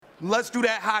Let's do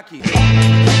that hockey.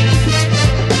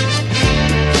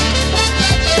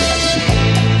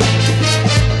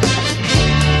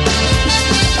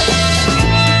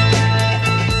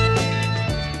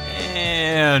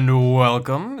 And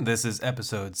welcome. This is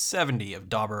episode 70 of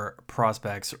Dobber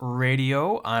Prospects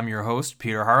Radio. I'm your host,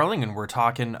 Peter Harling, and we're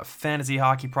talking fantasy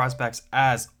hockey prospects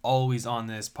as always on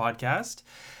this podcast.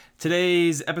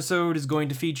 Today's episode is going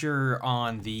to feature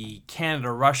on the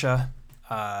Canada-Russia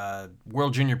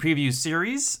World Junior Preview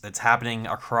Series that's happening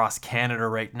across Canada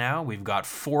right now. We've got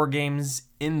 4 games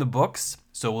in the books,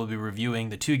 so we'll be reviewing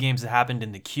the 2 games that happened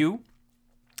in the Q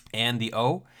and the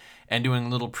O, and doing a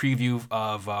little preview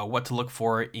of what to look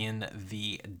for in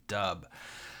the dub.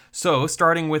 So,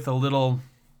 starting with a little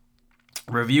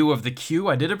review of the Q,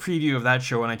 I did a preview of that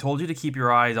show, and I told you to keep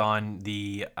your eyes on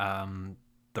the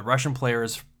Russian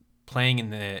players playing in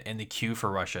the Q for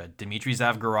Russia: Dmitri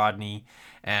Zavgorodiny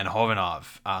and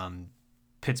Khovanov.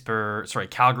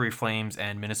 Calgary Flames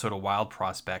and Minnesota Wild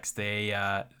prospects. They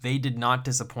did not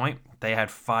disappoint. They had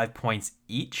 5 points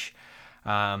each.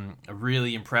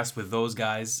 Really impressed with those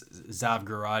guys,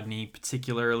 Zavgorodiny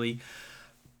particularly.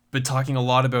 Been talking a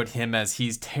lot about him as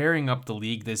he's tearing up the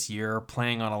league this year,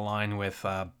 playing on a line with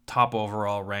top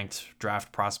overall ranked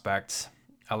draft prospect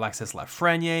Alexis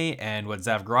Lafreniere, and what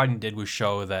Zavgorodiny did was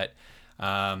show that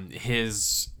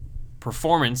his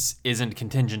performance isn't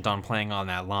contingent on playing on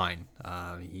that line.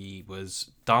 He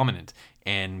was dominant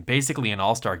and basically an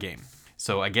all-star game.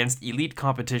 So against elite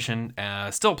competition,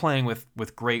 still playing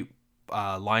with great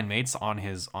line mates on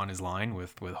his line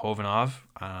with Khovanov,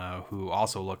 who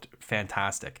also looked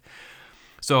fantastic.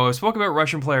 So I spoke about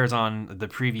Russian players on the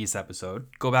previous episode.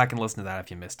 Go back and listen to that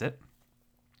if you missed it.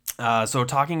 So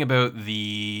talking about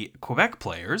the Quebec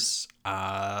players,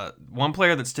 one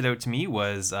player that stood out to me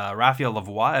was Raphael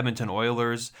Lavoie, Edmonton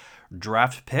Oilers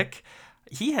draft pick.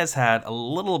 He has had a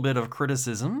little bit of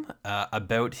criticism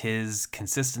about his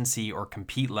consistency or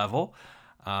compete level.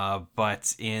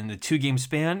 But in the 2-game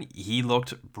span, he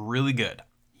looked really good.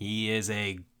 He is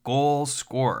a goal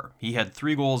scorer. He had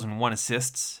 3 goals and 1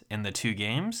 assist in the 2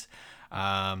 games.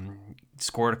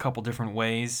 Scored a couple different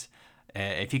ways.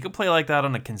 If he could play like that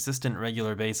on a consistent,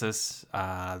 regular basis,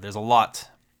 there's a lot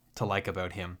to like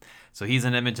about him. So he's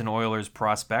an Edmonton Oilers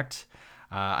prospect.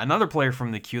 Another player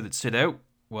from the Q that stood out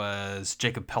was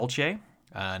Jakob Pelletier.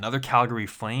 Another Calgary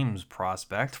Flames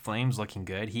prospect. Flames looking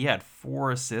good. He had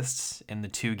 4 assists in the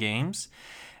 2 games.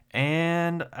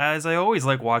 And as I always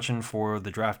like watching for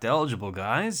the draft eligible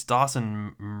guys,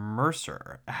 Dawson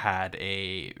Mercier had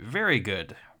a very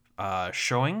good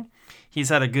showing. He's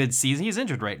had a good season. He's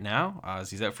injured right now.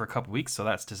 He's out for a couple weeks, so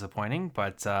that's disappointing.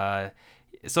 But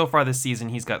so far this season,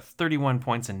 he's got 31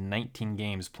 points in 19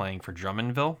 games playing for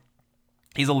Drummondville.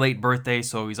 He's a late birthday,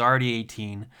 so he's already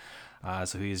 18.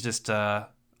 So he's just a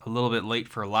little bit late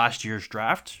for last year's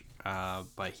draft,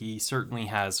 but he certainly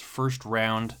has first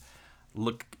round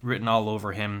look written all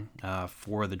over him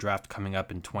for the draft coming up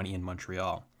in 20 in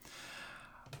Montreal.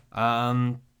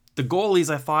 The goalies,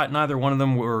 I thought neither one of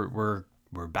them were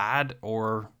bad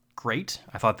or great.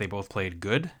 I thought they both played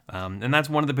good, and that's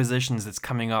one of the positions that's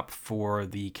coming up for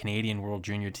the Canadian World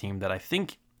Junior team that I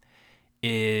think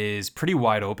is pretty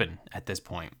wide open at this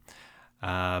point.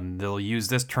 They'll use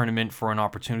this tournament for an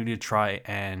opportunity to try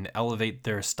and elevate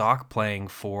their stock playing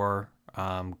for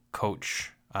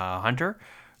Coach Hunter,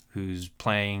 who's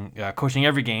coaching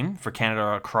every game for Canada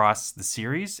across the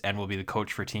series and will be the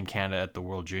coach for Team Canada at the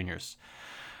World Juniors.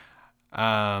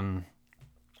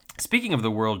 Speaking of the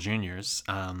World Juniors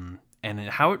and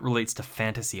how it relates to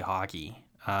fantasy hockey,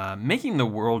 making the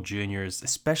World Juniors,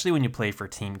 especially when you play for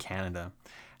Team Canada,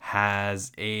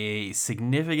 has a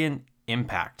significant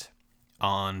impact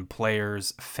on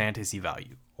players' fantasy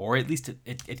value, or at least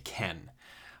it can.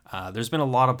 There's been a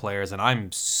lot of players, and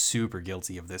I'm super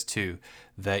guilty of this too,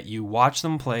 that you watch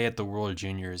them play at the World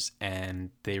Juniors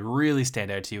and they really stand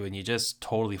out to you and you just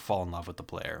totally fall in love with the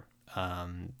player.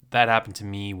 That happened to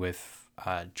me with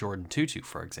Jordan Tutu,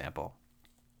 for example.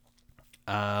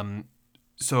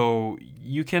 So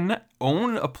you can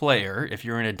own a player if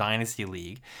you're in a dynasty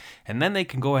league, and then they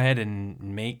can go ahead and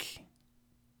make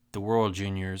the World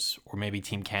Juniors, or maybe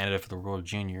Team Canada for the World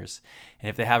Juniors. And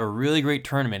if they have a really great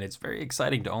tournament, it's very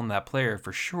exciting to own that player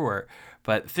for sure.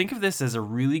 But think of this as a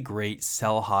really great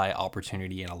sell-high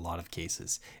opportunity in a lot of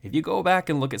cases. If you go back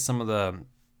and look at some of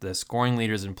the scoring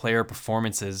leaders and player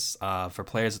performances for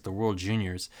players at the World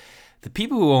Juniors, the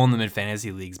people who own them in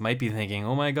fantasy leagues might be thinking,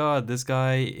 oh my God, this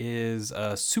guy is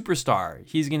a superstar.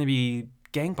 He's going to be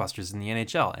gangbusters in the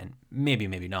NHL. And maybe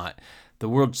not.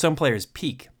 Some players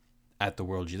peak at the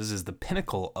World Juniors. This is the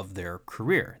pinnacle of their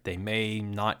career. They may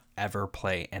not ever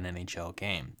play an NHL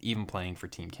game, even playing for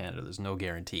Team Canada. There's no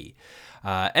guarantee.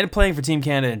 And playing for Team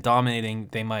Canada and dominating,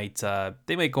 they might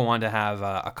go on to have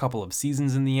a couple of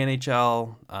seasons in the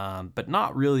NHL, but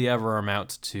not really ever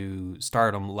amount to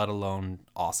stardom, let alone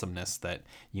awesomeness that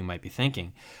you might be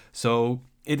thinking. So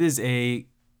it is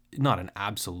not an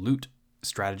absolute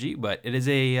strategy, but it is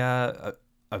a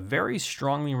very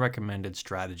strongly recommended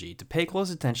strategy to pay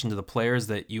close attention to the players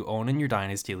that you own in your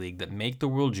Dynasty League that make the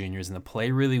World Juniors and that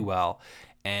play really well,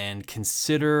 and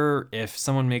consider if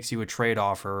someone makes you a trade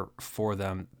offer for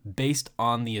them based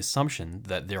on the assumption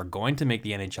that they're going to make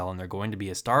the NHL and they're going to be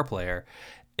a star player.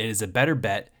 It is a better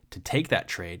bet to take that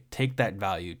trade, take that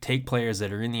value, take players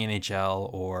that are in the NHL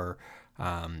or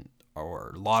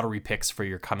lottery picks for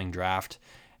your coming draft,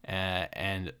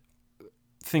 and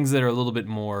things that are a little bit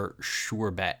more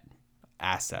sure bet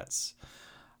assets,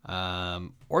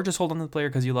 or just hold on to the player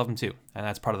because you love them too, and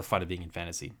that's part of the fun of being in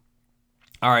fantasy.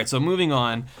 All right, so moving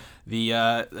on,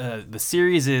 the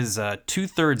series is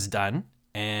 2/3 done,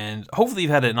 and hopefully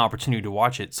you've had an opportunity to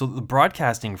watch it. So the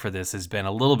broadcasting for this has been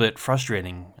a little bit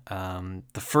frustrating.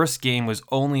 The first game was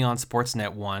only on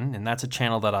Sportsnet 1, and that's a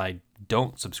channel that I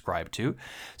don't subscribe to,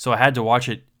 so I had to watch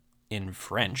it in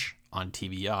French on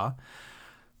TBR.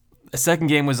 The second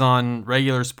game was on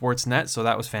regular Sportsnet, so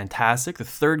that was fantastic. The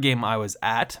third game I was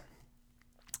at,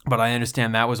 but I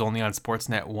understand that was only on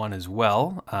Sportsnet 1 as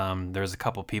well. There's a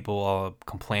couple people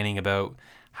complaining about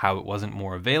how it wasn't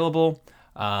more available.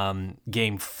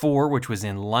 Game 4, which was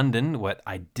in London, what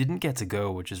I didn't get to go,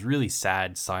 which is really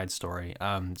sad side story.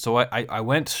 So I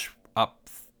went up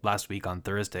last week on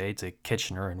Thursday to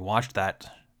Kitchener and watched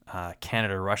that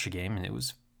Canada-Russia game, and it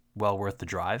was well worth the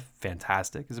drive.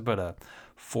 Fantastic. It's about a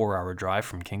 4-hour drive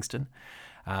from Kingston.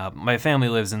 My family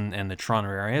lives in the Toronto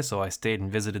area, so I stayed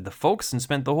and visited the folks and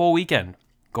spent the whole weekend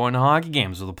going to hockey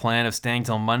games with a plan of staying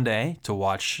till Monday to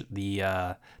watch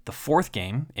the fourth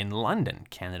game in London,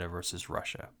 Canada versus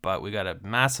Russia. But we got a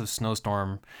massive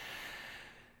snowstorm,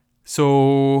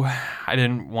 so I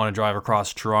didn't want to drive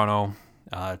across Toronto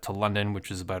to London,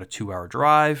 which is about a 2-hour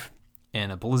drive in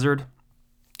a blizzard,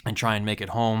 and try and make it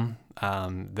home.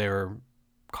 They were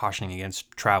cautioning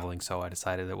against traveling, so I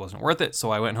decided it wasn't worth it.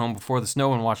 So I went home before the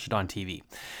snow and watched it on TV.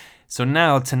 So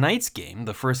now tonight's game,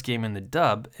 the first game in the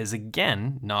dub, is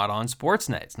again not on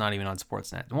Sportsnet. It's not even on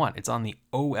Sportsnet 1. It's on the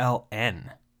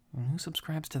OLN. Who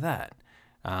subscribes to that?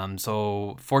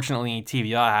 So fortunately,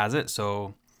 TVR has it,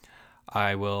 so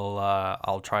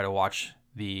I'll try to watch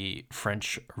the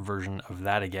French version of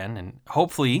that again, and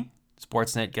hopefully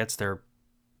Sportsnet gets their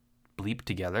bleep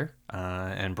together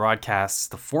and broadcasts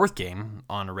the fourth game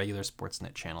on a regular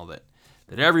Sportsnet channel that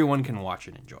everyone can watch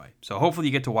and enjoy. So hopefully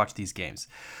you get to watch these games.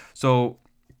 So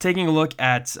taking a look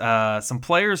at some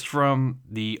players from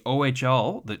the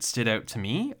OHL that stood out to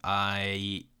me,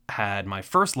 I had my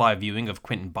first live viewing of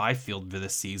Quinton Byfield for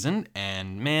this season,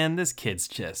 and man, this kid's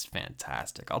just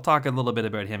fantastic. I'll talk a little bit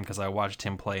about him because I watched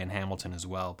him play in Hamilton as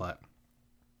well, but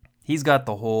he's got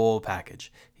the whole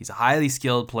package. He's a highly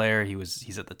skilled player.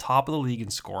 He's at the top of the league in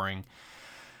scoring.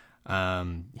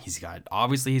 He's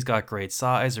got great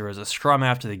size. There was a scrum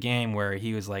after the game where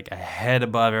he was like a head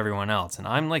above everyone else, and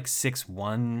I'm like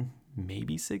 6'1",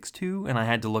 maybe 6'2", and I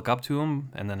had to look up to him,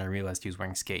 and then I realized he was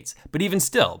wearing skates. But even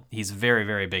still, he's a very,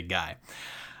 very big guy.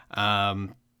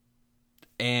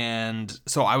 And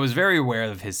so I was very aware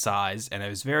of his size, and I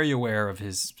was very aware of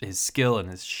his skill and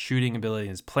his shooting ability,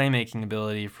 his playmaking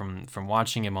ability from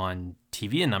watching him on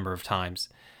TV a number of times.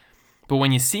 But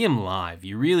when you see him live,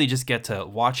 you really just get to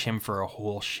watch him for a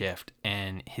whole shift.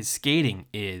 And his skating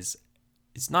it's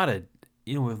not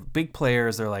with big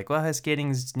players, they're like, well, his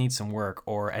skating needs some work,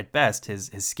 or at best,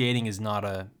 his skating is not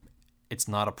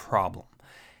a problem.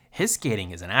 His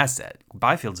skating is an asset.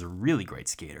 Byfield's a really great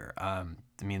skater.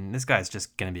 This guy's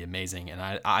just going to be amazing,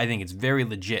 and I think it's very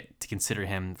legit to consider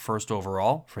him first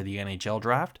overall for the NHL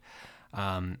draft.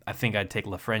 I think I'd take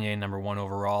Lafreniere number 1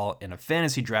 overall in a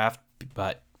fantasy draft,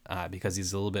 but because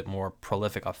he's a little bit more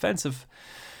prolific offensive.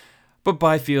 But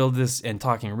Byfield is, and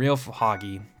talking real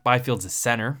hockey, Byfield's a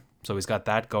center, so he's got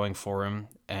that going for him,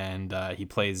 and he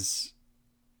plays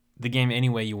the game any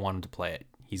way you want him to play it.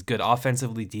 He's good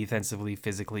offensively, defensively,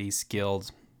 physically,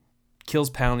 skilled, kills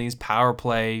penalties, power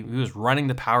play. He was running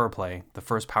the power play, the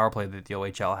first power play that the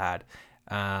OHL had,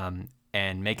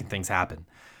 and making things happen.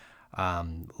 A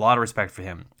lot of respect for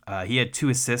him. He had 2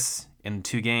 assists in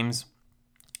 2 games.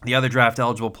 The other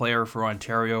draft-eligible player for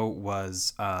Ontario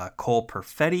was Cole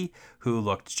Perfetti, who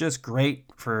looked just great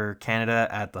for Canada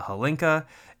at the Hlinka,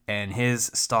 and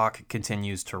his stock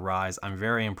continues to rise. I'm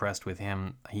very impressed with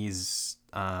him. He's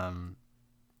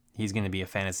he's going to be a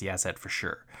fantasy asset for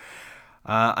sure.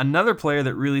 Another player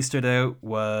that really stood out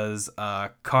was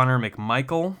Connor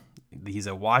McMichael. He's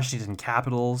a Washington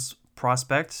Capitals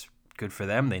prospect. Good for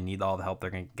them. They need all the help they're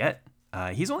going to get.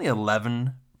 He's only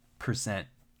 11%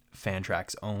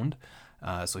 Fantrax owned,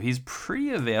 so he's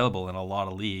pretty available in a lot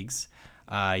of leagues.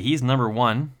 He's number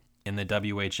 1 in the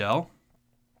WHL.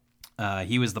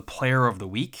 He was the player of the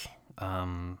week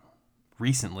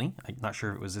recently. I'm not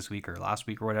sure if it was this week or last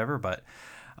week or whatever, but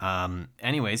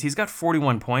anyways, he's got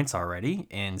 41 points already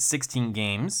in 16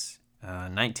 games,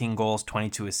 19 goals,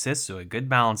 22 assists, so a good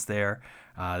balance there.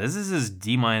 This is his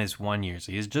D-1 year,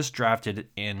 so he's just drafted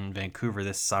in Vancouver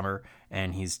this summer,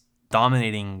 and he's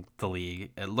dominating the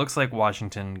league. It looks like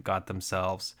Washington got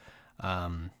themselves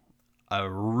a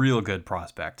real good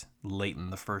prospect late in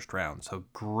the first round. So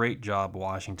great job,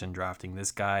 Washington, drafting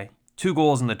this guy. 2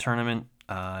 goals in the tournament.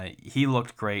 He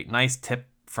looked great. Nice tip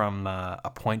from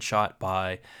a point shot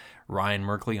by Ryan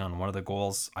Merkley on one of the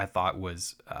goals. I thought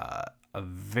was a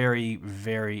very,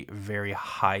 very, very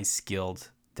high-skilled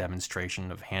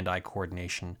demonstration of hand-eye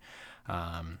coordination.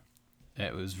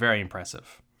 It was very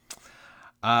impressive.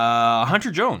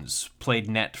 Hunter Jones played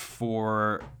net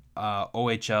for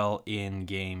OHL in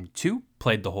Game 2,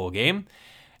 played the whole game,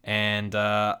 and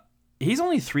he's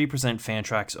only 3%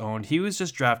 Fantrax owned. He was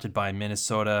just drafted by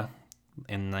Minnesota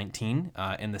in 19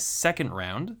 in the second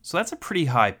round, so that's a pretty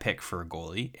high pick for a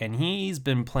goalie, and he's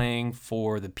been playing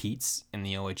for the Petes in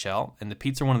the OHL, and the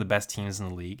Petes are one of the best teams in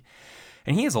the league,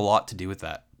 and he has a lot to do with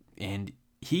that, and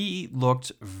he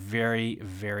looked very,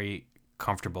 very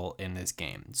comfortable in this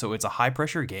game. So it's a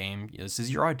high-pressure game. This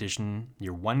is your audition,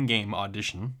 your one-game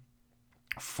audition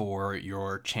for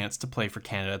your chance to play for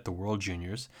Canada at the World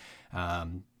Juniors.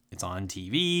 It's on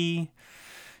TV.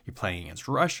 You're playing against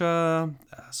Russia.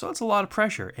 So it's a lot of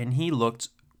pressure. And he looked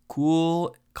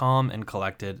cool, calm, and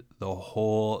collected the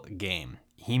whole game.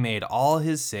 He made all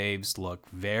his saves look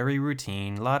very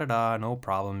routine. La-da-da, no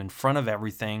problem. In front of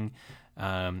everything.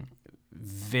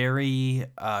 Very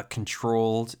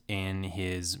controlled in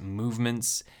his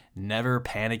movements. Never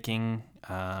panicking.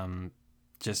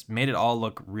 Just made it all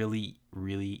look really,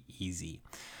 really easy.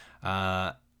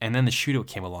 And then the shootout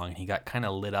came along, and he got kind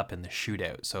of lit up in the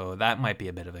shootout. So that might be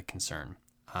a bit of a concern.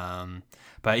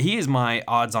 But he is my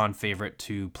odds-on favorite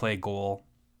to play goal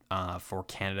for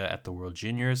Canada at the World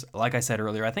Juniors. Like I said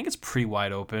earlier, I think it's pretty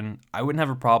wide open. I wouldn't have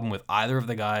a problem with either of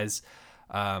the guys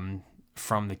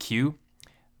from the Q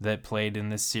that played in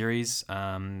this series.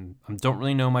 Don't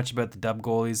really know much about the dub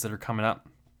goalies that are coming up.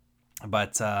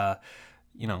 But,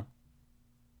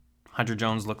 Hunter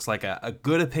Jones looks like a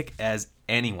good a pick as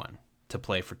anyone to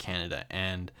play for Canada,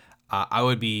 and I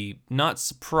would be not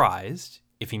surprised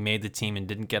if he made the team and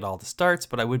didn't get all the starts,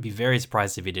 but I would be very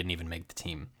surprised if he didn't even make the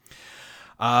team.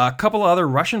 A couple of other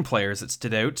Russian players that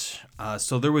stood out.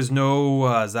 So there was no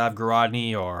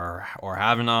Zavgorodiny or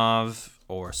Khovanov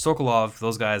or Sokolov.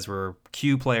 Those guys were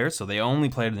Q players, so they only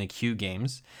played in the Q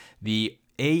games. The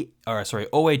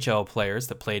OHL players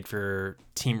that played for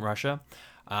Team Russia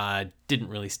didn't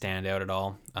really stand out at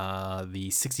all. The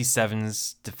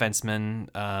 67's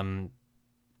defenseman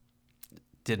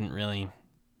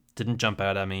didn't jump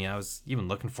out at me. I was even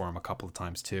looking for him a couple of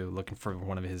times too, looking for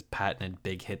one of his patented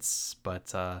big hits,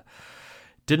 but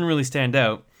didn't really stand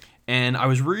out. And I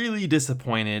was really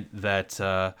disappointed that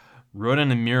Rodin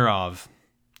Amirov,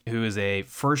 who is a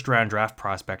first-round draft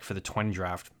prospect for the 20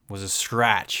 draft, was a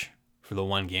scratch for the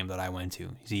one game that I went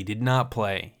to. He did not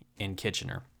play in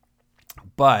Kitchener.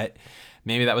 But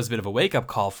maybe that was a bit of a wake-up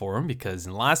call for him, because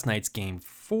in last night's Game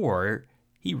 4,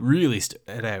 he really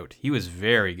stood out. He was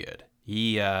very good.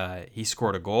 He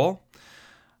scored a goal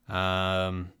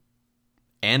and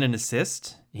an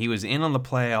assist. He was in on the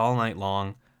play all night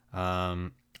long.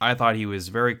 I thought he was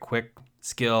very quick,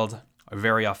 skilled,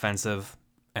 very offensive,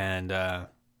 and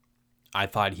I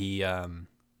thought he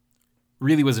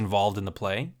really was involved in the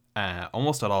play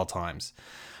almost at all times.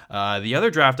 The other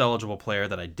draft-eligible player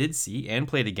that I did see and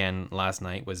played again last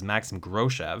night was Maxim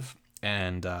Groshev,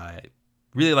 and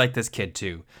really like this kid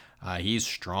too. He's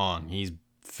strong. He's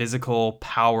physical,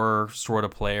 power sort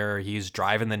of player. He's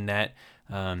driving the net.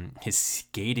 His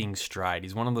skating stride.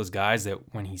 He's one of those guys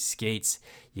that when he skates,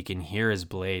 you can hear his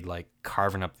blade like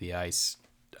carving up the ice.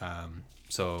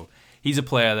 So he's a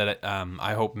player that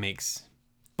I hope makes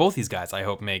both these guys. I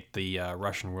hope make the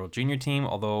Russian World Junior team,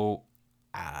 although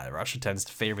Russia tends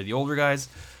to favor the older guys,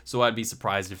 so I'd be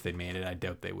surprised if they made it. I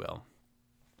doubt they will.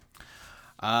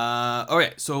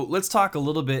 Okay, so let's talk a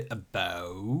little bit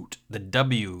about the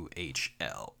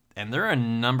WHL. And there are a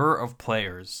number of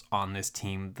players on this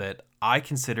team that I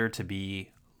consider to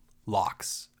be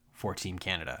locks for Team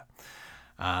Canada.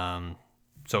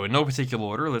 So in no particular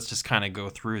order, let's just kind of go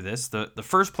through this. The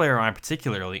first player I'm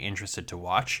particularly interested to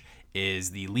watch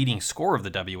is the leading scorer of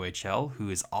the WHL, who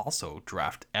is also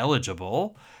draft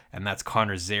eligible, and that's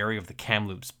Connor Zary of the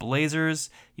Kamloops Blazers.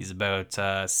 He's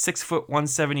about 6 foot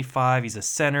 175. He's a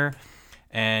center,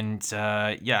 and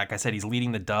like I said, he's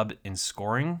leading the dub in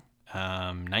scoring.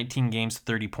 19 games,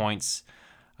 30 points,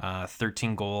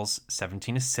 13 goals,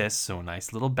 17 assists. So a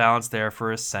nice little balance there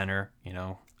for a center.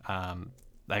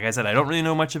 Like I said, I don't really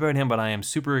know much about him, but I am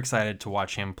super excited to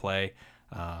watch him play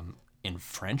in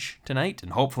French tonight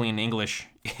and hopefully in English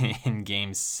in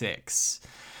Game 6.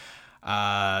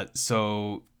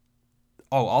 Also,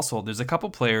 there's a couple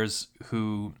players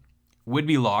who would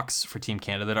be locks for Team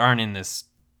Canada that aren't in this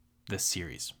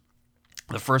series.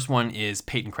 The first one is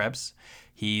Peyton Krebs.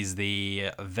 He's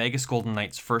the Vegas Golden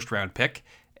Knights first round pick,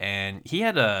 and he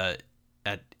had an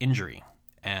injury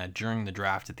during the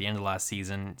draft at the end of last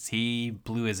season. He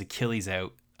blew his Achilles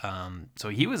out. So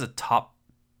he was a top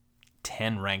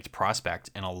 10 ranked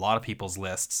prospect in a lot of people's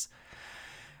lists.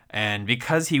 And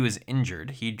because he was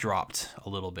injured, he dropped a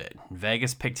little bit.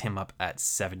 Vegas picked him up at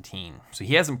 17. So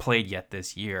he hasn't played yet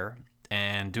this year.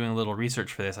 And doing a little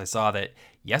research for this, I saw that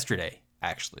yesterday,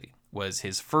 actually, was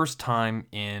his first time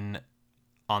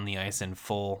on the ice in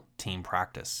full team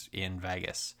practice in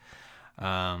Vegas.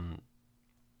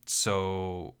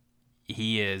 So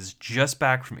he is just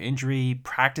back from injury,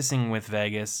 practicing with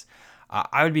Vegas.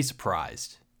 I would be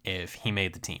surprised if he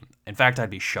made the team. In fact, I'd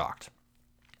be shocked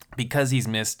because he's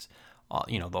missed,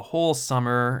 the whole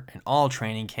summer and all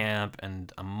training camp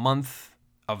and a month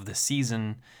of the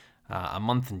season, a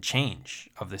month and change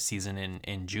of the season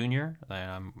in junior.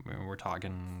 We're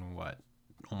talking,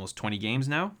 almost 20 games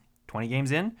now? 20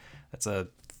 games in? That's a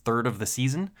third of the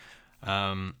season.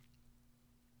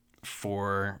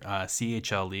 For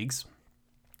CHL leagues,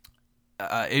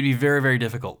 it'd be very, very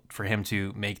difficult for him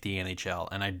to make the NHL,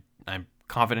 and I'm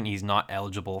confident he's not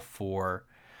eligible for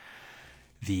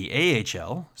the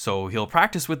AHL, so he'll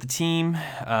practice with the team.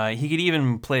 He could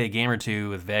even play a game or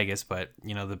two with Vegas, but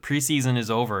the preseason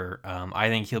is over. I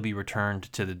think he'll be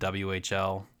returned to the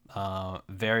WHL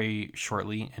very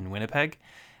shortly in Winnipeg,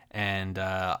 and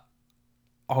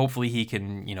hopefully he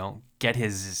can get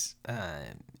his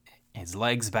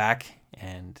legs back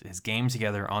and his game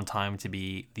together on time to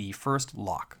be the first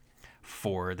lock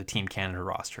for the Team Canada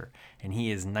roster. And he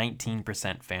is 19%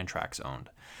 Fantrax owned.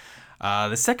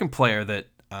 The second player that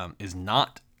is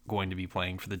not going to be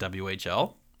playing for the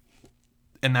WHL,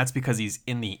 and that's because he's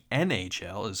in the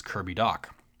NHL, is Kirby Dach.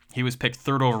 He was picked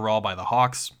 3rd overall by the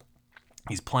Hawks.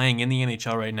 He's playing in the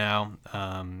NHL right now.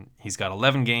 He's got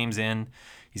 11 games in.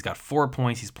 He's got 4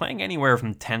 points. He's playing anywhere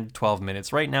from 10 to 12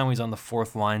 minutes. Right now he's on the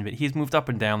 4th line, but he's moved up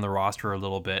and down the roster a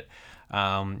little bit.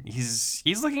 He's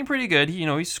looking pretty good.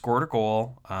 He scored a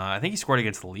goal. I think he scored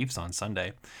against the Leafs on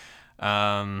Sunday.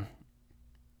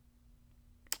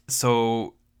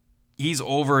 So he's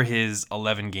over his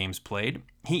 11 games played.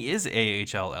 He is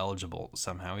AHL eligible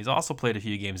somehow. He's also played a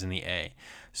few games in the A.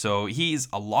 So he's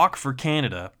a lock for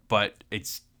Canada, but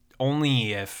it's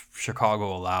only if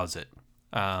Chicago allows it.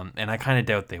 And I kind of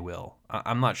doubt they will.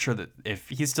 I'm not sure that if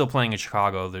he's still playing in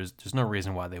Chicago, there's no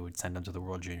reason why they would send him to the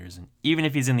World Juniors. And even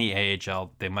if he's in the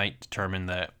AHL, they might determine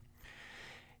that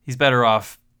he's better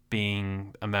off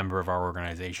being a member of our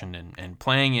organization and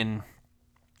playing in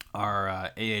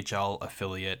our AHL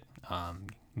affiliate,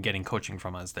 getting coaching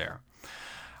from us there.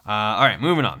 All right,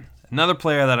 moving on. Another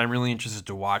player that I'm really interested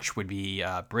to watch would be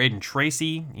Brayden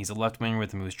Tracey. He's a left winger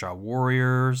with the Moose Jaw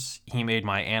Warriors. He made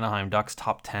my Anaheim Ducks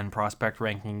top 10 prospect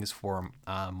rankings for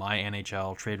my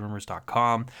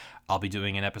NHLTradeRumors.com. I'll be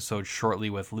doing an episode shortly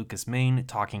with Lucas Main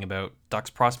talking about Ducks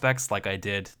prospects like I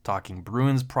did talking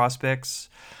Bruins prospects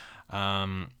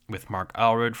with Mark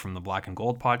Alred from the Black and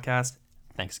Gold podcast.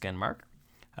 Thanks again, Mark.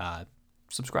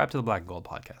 Subscribe to the Black and Gold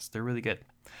podcast. They're really good.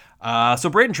 So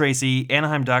Brayden Tracey,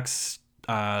 Anaheim Ducks,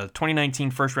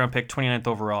 2019 first round pick, 29th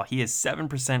overall. He is 7%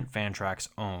 Fantrax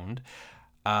owned.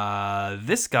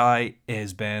 This guy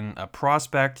has been a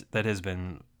prospect that has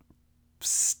been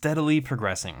steadily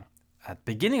progressing. At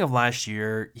the beginning of last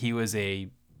year, he was a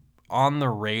on the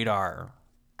radar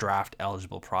draft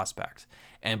eligible prospect.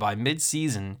 And by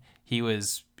mid-season, he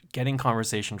was getting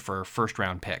conversation for a first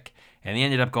round pick. And he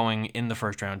ended up going in the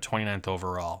first round, 29th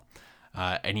overall.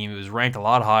 And he was ranked a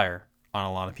lot higher on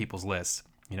a lot of people's lists.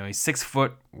 He's 6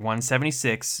 foot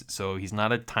 176, so he's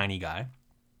not a tiny guy.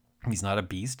 He's not a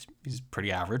beast. He's pretty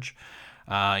average.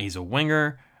 He's a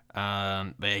winger.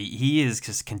 But he is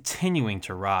just continuing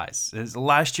to rise.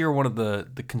 Last year, one of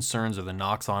the concerns or the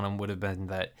knocks on him would have been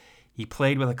that he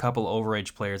played with a couple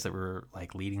overage players that were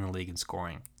like leading the league in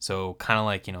scoring. So kind of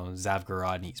like,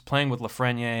 Zavgorodiny. He's playing with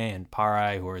Lafreniere and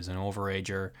Parai, who is an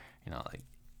overager. Like,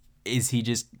 is he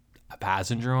just a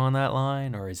passenger on that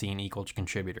line, or is he an equal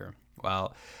contributor?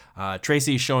 Well,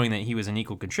 Tracey is showing that he was an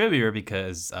equal contributor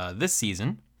because this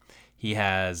season he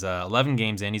has 11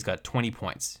 games in. He's got 20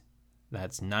 points.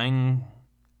 That's 9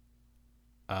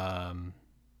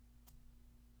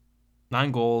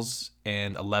 goals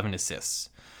and 11 assists.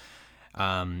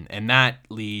 And that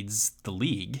leads the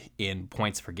league in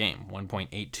points per game,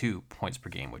 1.82 points per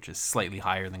game, which is slightly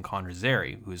higher than Connor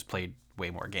Zary, who's played way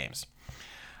more games.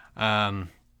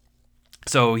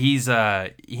 So he's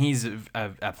a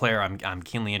player I'm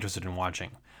keenly interested in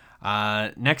watching.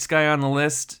 Next guy on the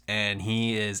list, and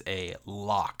he is a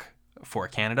lock for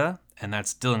Canada, and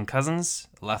that's Dylan Cozens.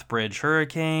 Lethbridge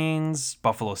Hurricanes,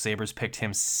 Buffalo Sabres picked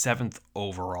him 7th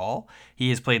overall. He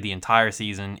has played the entire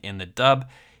season in the dub.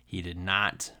 He did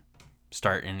not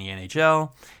start in the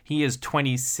NHL. He is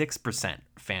 26%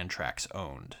 Fantrax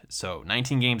owned. So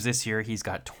 19 games this year, he's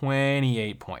got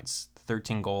 28 points,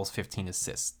 13 goals, 15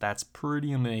 assists. That's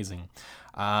pretty amazing.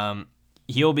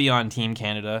 He'll be on Team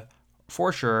Canada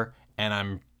for sure, and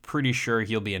I'm pretty sure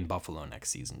he'll be in Buffalo next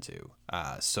season too.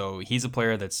 So he's a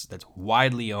player that's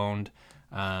widely owned,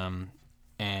 and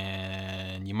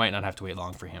you might not have to wait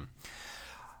long for him.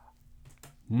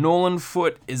 Nolan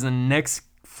Foote is the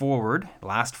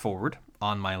last forward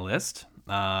on my list,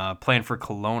 playing for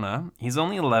Kelowna. He's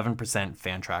only 11%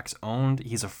 Fantrax owned.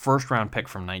 He's a first-round pick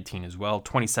from 19 as well,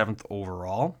 27th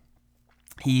overall.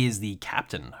 He is the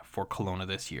captain for Kelowna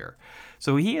this year.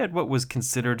 So he had what was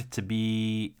considered to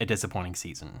be a disappointing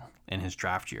season in his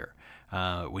draft year.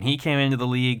 When he came into the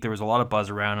league, there was a lot of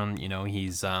buzz around him.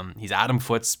 He's Adam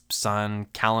Foote's son,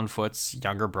 Calen Foote's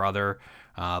younger brother.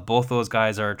 Both those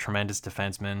guys are tremendous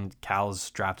defensemen.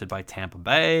 Cal's drafted by Tampa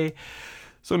Bay.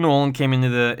 So Nolan came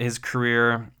into his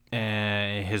career,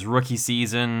 his rookie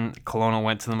season. Kelowna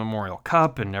went to the Memorial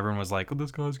Cup, and everyone was like, "Oh,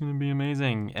 this guy's going to be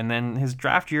amazing." And then his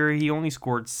draft year, he only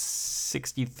scored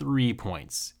 63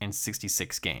 points in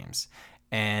 66 games,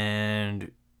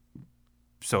 and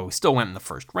so still went in the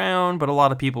first round. But a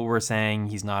lot of people were saying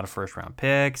he's not a first-round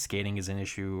pick. Skating is an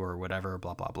issue, or whatever.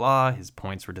 Blah blah blah. His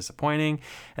points were disappointing,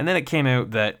 and then it came out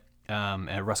that,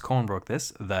 and Russ Cohen broke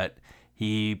this, that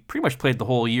he pretty much played the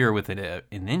whole year with an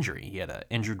injury. He had an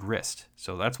injured wrist.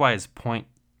 So that's why his point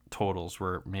totals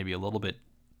were maybe a little bit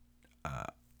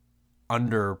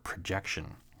under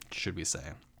projection, should we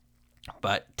say.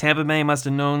 But Tampa Bay must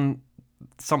have known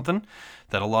something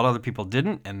that a lot of other people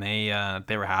didn't, and they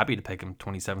were happy to pick him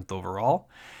 27th overall.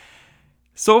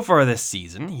 So far this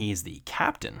season, he's the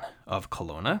captain of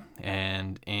Kelowna,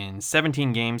 and in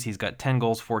 17 games, he's got 10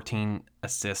 goals, 14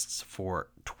 assists for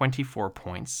 24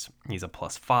 points. He's a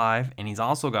 +5, and he's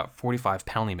also got 45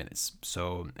 penalty minutes.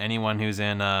 So anyone who's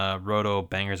in Roto,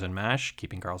 Bangers, and Mash,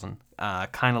 keeping Carlson,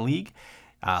 kind of league,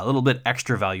 a little bit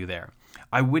extra value there.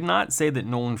 I would not say that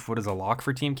Nolan Foote is a lock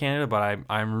for Team Canada, but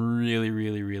I'm really,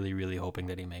 really, really, really hoping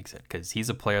that he makes it, because he's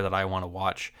a player that I want to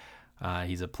watch.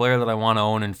 He's a player that I want to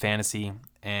own in fantasy,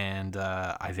 and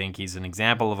I think he's an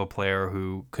example of a player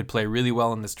who could play really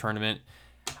well in this tournament,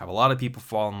 have a lot of people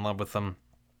fall in love with him,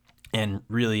 and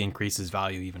really increase his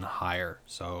value even higher.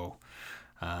 So,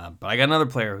 but I got another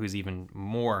player who's even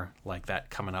more like that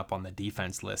coming up on the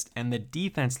defense list, and the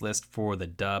defense list for the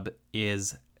dub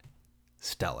is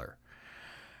stellar.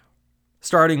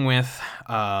 Starting with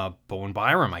Bowen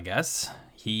Byran, I guess.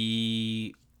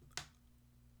 He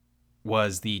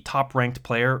was the top-ranked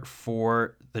player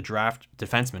for the draft,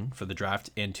 defenseman for the draft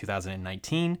in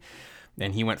 2019.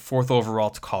 And he went 4th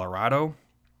overall to Colorado.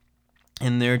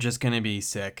 And they're just going to be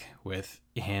sick with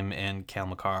him and Cale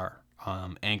Makar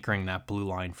anchoring that blue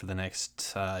line for the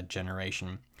next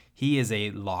generation. He is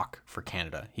a lock for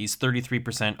Canada. He's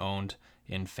 33% owned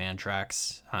in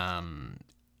Fantrax.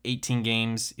 18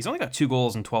 games. He's only got 2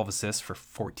 goals and 12 assists for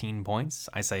 14 points.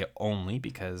 I say only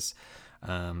because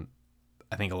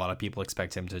I think a lot of people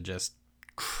expect him to just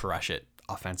crush it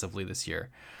offensively this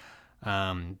year.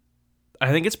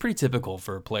 I think it's pretty typical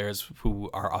for players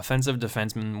who are offensive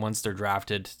defensemen once they're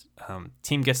drafted.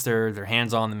 Team gets their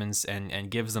hands on them and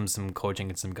gives them some coaching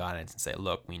and some guidance and say,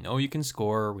 look, we know you can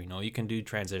score. We know you can do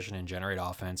transition and generate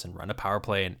offense and run a power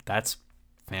play. And that's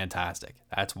fantastic.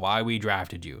 That's why we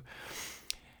drafted you.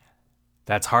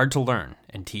 That's hard to learn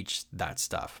and teach that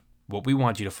stuff. What we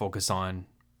want you to focus on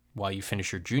while you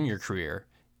finish your junior career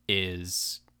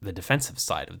is the defensive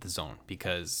side of the zone,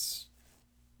 because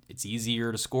it's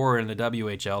easier to score in the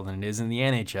WHL than it is in the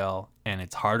NHL, and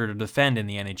it's harder to defend in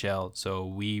the NHL. So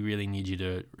we really need you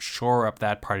to shore up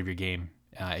that part of your game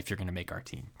if you're going to make our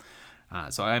team.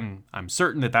 So I'm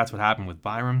certain that that's what happened with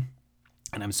Byram,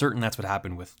 and I'm certain that's what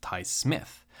happened with Ty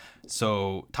Smith.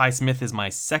 So Ty Smith is my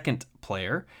second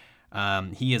player.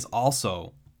 He is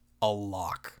also a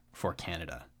lock for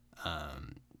Canada.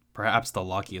 Perhaps the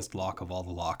luckiest lock of all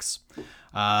the locks.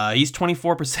 He's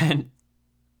 24%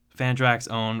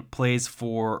 Fantrax owned, plays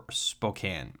for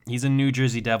Spokane. He's a New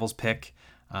Jersey Devils pick.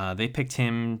 They picked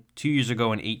him 2 years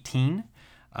ago in 18,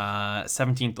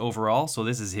 17th overall. So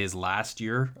this is his last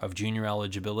year of junior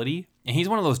eligibility. And he's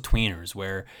one of those tweeners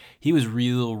where he was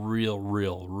real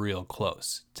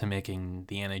close to making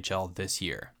the NHL this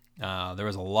year. There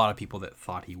was a lot of people that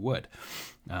thought he would.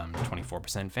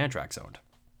 24% Fantrax owned.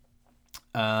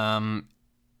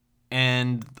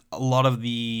 And a lot of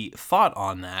the thought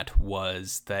on that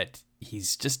was that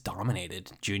he's just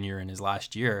dominated junior in his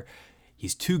last year.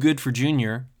 He's too good for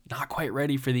junior, not quite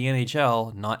ready for the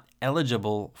NHL, not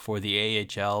eligible for the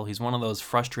AHL. He's one of those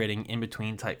frustrating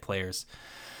in-between type players.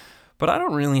 But I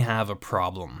don't really have a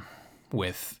problem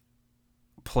with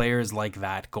players like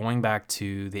that going back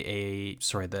to to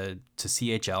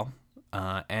CHL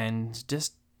and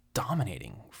just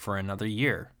dominating for another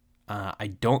year. I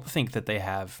don't think that they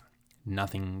have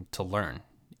nothing to learn,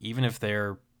 even if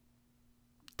they're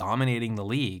dominating the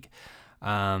league.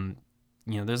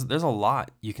 There's a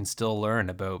lot you can still learn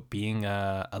about being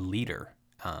a leader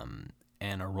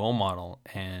and a role model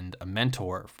and a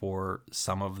mentor for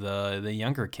some of the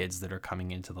younger kids that are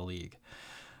coming into the league.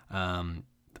 The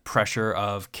pressure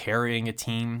of carrying a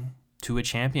team to a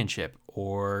championship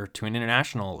or to an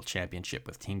international championship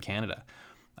with Team Canada.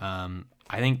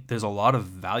 I think there's a lot of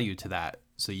value to that.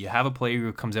 So you have a player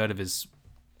who comes out of his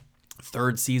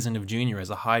third season of junior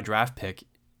as a high draft pick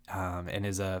and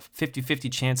is a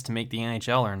 50-50 chance to make the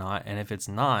NHL or not. And if it's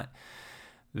not,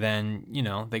 then,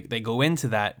 they go into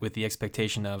that with the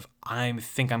expectation of, I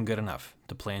think I'm good enough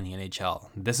to play in the NHL.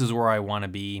 This is where I want to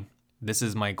be. This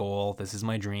is my goal. This is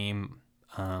my dream.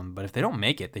 But if they don't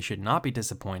make it, they should not be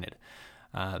disappointed.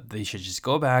 They should just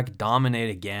go back, dominate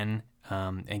again,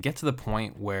 and get to the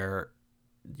point where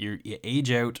you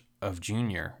age out of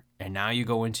junior and now you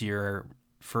go into your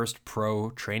first pro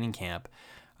training camp.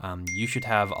 You should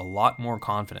have a lot more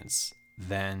confidence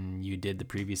than you did the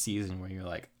previous season where you're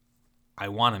like, I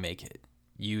want to make it.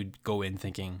 You'd go in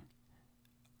thinking,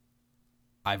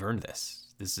 I've earned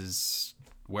this. This is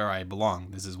where I belong.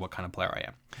 This is what kind of player I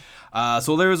am.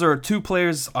 So those are two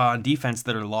players on defense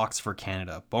that are locks for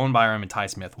Canada, Bowen Byran and Ty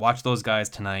Smith. Watch those guys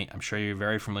tonight. I'm sure you're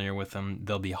very familiar with them.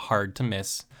 They'll be hard to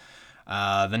miss.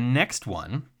 The next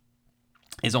one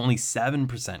is only 7%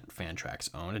 Fantrax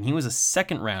owned, and he was a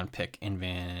second round pick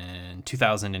in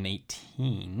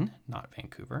 2018, not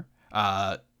Vancouver.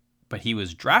 But he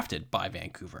was drafted by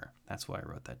Vancouver. That's why I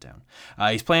wrote that down.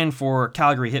 He's playing for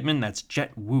Calgary Hitmen. That's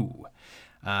Jett Woo.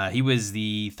 He was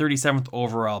the 37th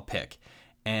overall pick,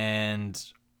 and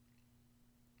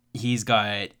he's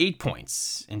got 8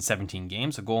 points in 17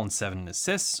 games, a goal and 7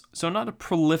 assists. So not a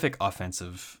prolific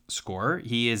offensive scorer.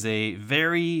 He is a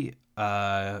very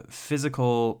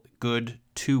physical, good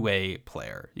two-way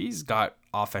player. He's got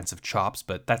offensive chops,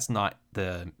 but that's not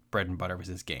the bread and butter of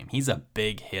his game. He's a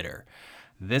big hitter.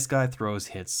 This guy throws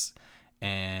hits,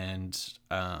 and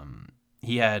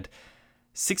he had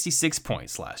 66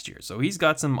 points last year. So he's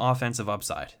got some offensive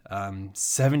upside.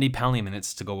 70 penalty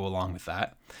minutes to go along with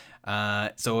that.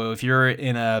 So if you're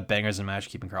in a Bangers and Match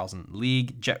Keeping Carlson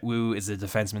league, Jett Woo is a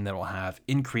defenseman that will have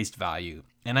increased value.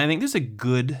 And I think there's a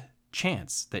good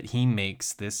chance that he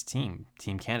makes this team,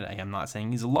 Team Canada. I'm not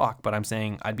saying he's a lock, but I'm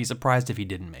saying I'd be surprised if he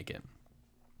didn't make it.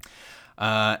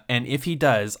 And if he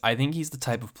does, I think he's the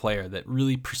type of player that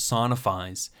really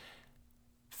personifies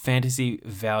fantasy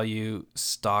value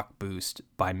stock boost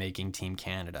by making Team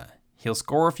Canada. He'll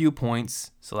score a few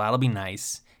points, so that'll be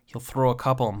nice. He'll throw a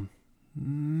couple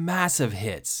massive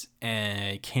hits,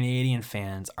 and Canadian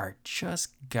fans are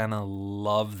just gonna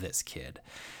love this kid.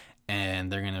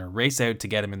 And they're gonna race out to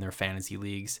get him in their fantasy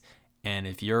leagues. And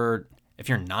if you're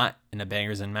not in a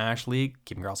Bangers and Mash league,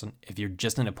 Keeping Carlson, if you're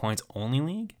just in a points only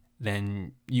league,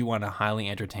 then you want to highly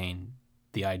entertain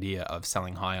the idea of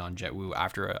selling high on Jett Woo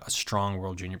after a strong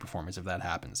World Junior performance if that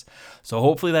happens. So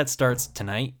hopefully that starts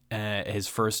tonight, his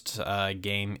first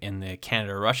game in the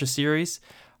Canada-Russia series.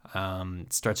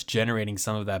 Starts generating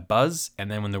some of that buzz,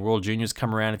 and then when the World Juniors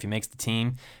come around, if he makes the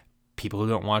team, people who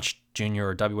don't watch junior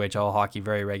or WHL hockey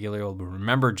very regularly will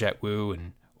remember Jett Woo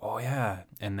and, oh yeah,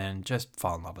 and then just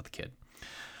fall in love with the kid.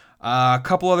 A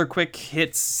couple other quick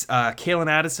hits. Calen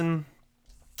Addison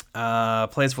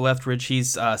plays for Lethbridge.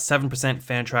 He's 7%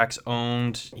 Fantrax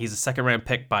owned. He's a second round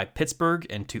pick by Pittsburgh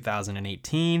in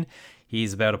 2018.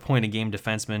 He's about a point a game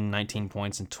defenseman, 19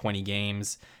 points in 20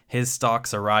 games. His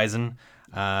stocks are rising.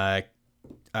 Kaedan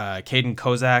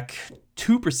Korczak,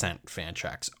 2%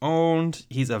 Fantrax owned.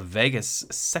 He's a Vegas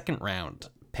second round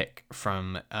pick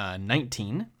from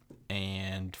 19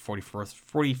 and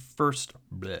 41st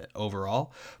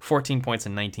overall. 14 points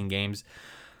in 19 games.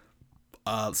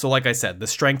 So like I said, the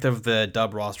strength of the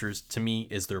Dub rosters to me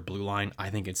is their blue line. I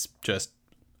think it's just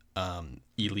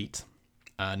elite.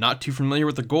 Not too familiar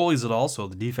with the goalies at all, so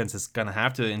the defense is going to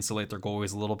have to insulate their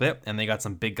goalies a little bit, and they got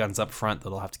some big guns up front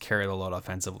that'll have to carry the load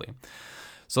offensively.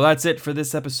 So that's it for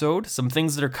this episode. Some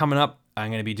things that are coming up. I'm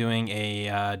going to be doing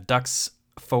a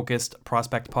Ducks-focused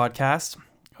prospect podcast,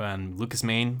 and Lucas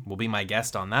Main will be my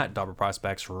guest on that, Dobber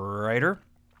Prospects writer.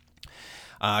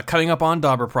 Coming up on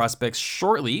Dobber Prospects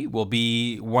shortly will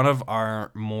be one of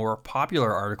our more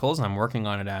popular articles, and I'm working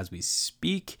on it as we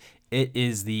speak. It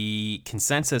is the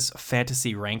consensus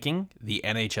fantasy ranking, the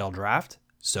NHL draft.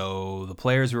 So the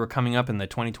players who are coming up in the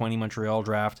 2020 Montreal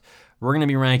draft, we're going to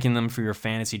be ranking them for your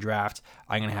fantasy draft.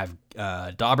 I'm going to have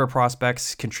Dobber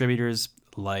Prospects contributors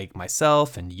like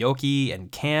myself and Yoki and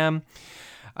Cam.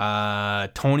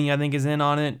 Tony, I think, is in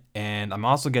on it. And I'm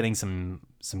also getting some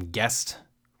guest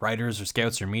writers or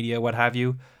scouts or media, what have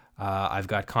you. I've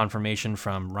got confirmation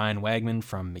from Ryan Wagman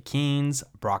from McKean's,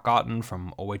 Brock Otten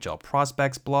from OHL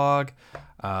Prospects blog,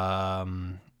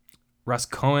 Russ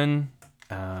Cohen,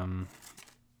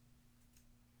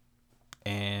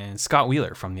 and Scott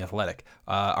Wheeler from The Athletic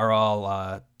are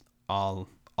all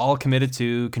committed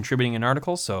to contributing an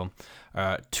article, so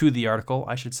to the article,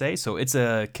 I should say. So it's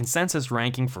a consensus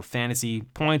ranking for fantasy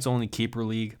points only keeper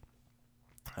league,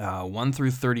 1 through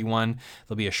 31.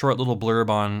 There'll be a short little blurb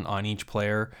on each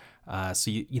player.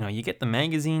 So you get the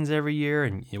magazines every year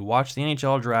and you watch the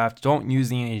NHL draft. Don't use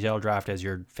the NHL draft as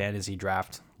your fantasy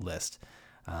draft list.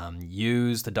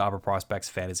 Use the Dobber Prospects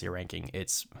fantasy ranking.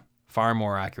 It's far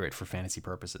more accurate for fantasy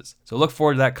purposes. So look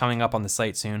forward to that coming up on the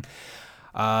site soon.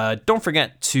 Don't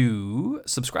forget to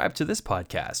subscribe to this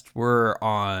podcast. We're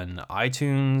on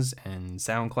iTunes and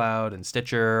SoundCloud and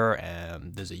Stitcher,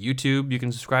 and there's a YouTube. You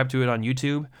can subscribe to it on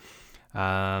YouTube.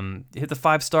 Hit the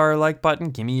 5-star like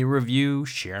button, give me a review,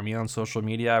 share me on social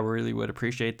media. I really would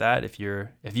appreciate that. If you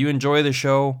enjoy the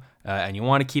show and you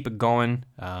want to keep it going,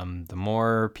 the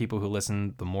more people who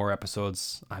listen, the more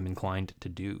episodes I'm inclined to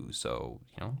do. So,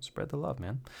 spread the love,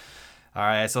 man. All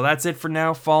right, so that's it for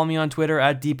now. Follow me on Twitter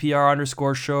at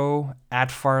DPR_show, at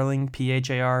Farling,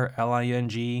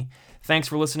 PHARLING. Thanks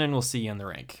for listening. We'll see you in the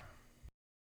rink.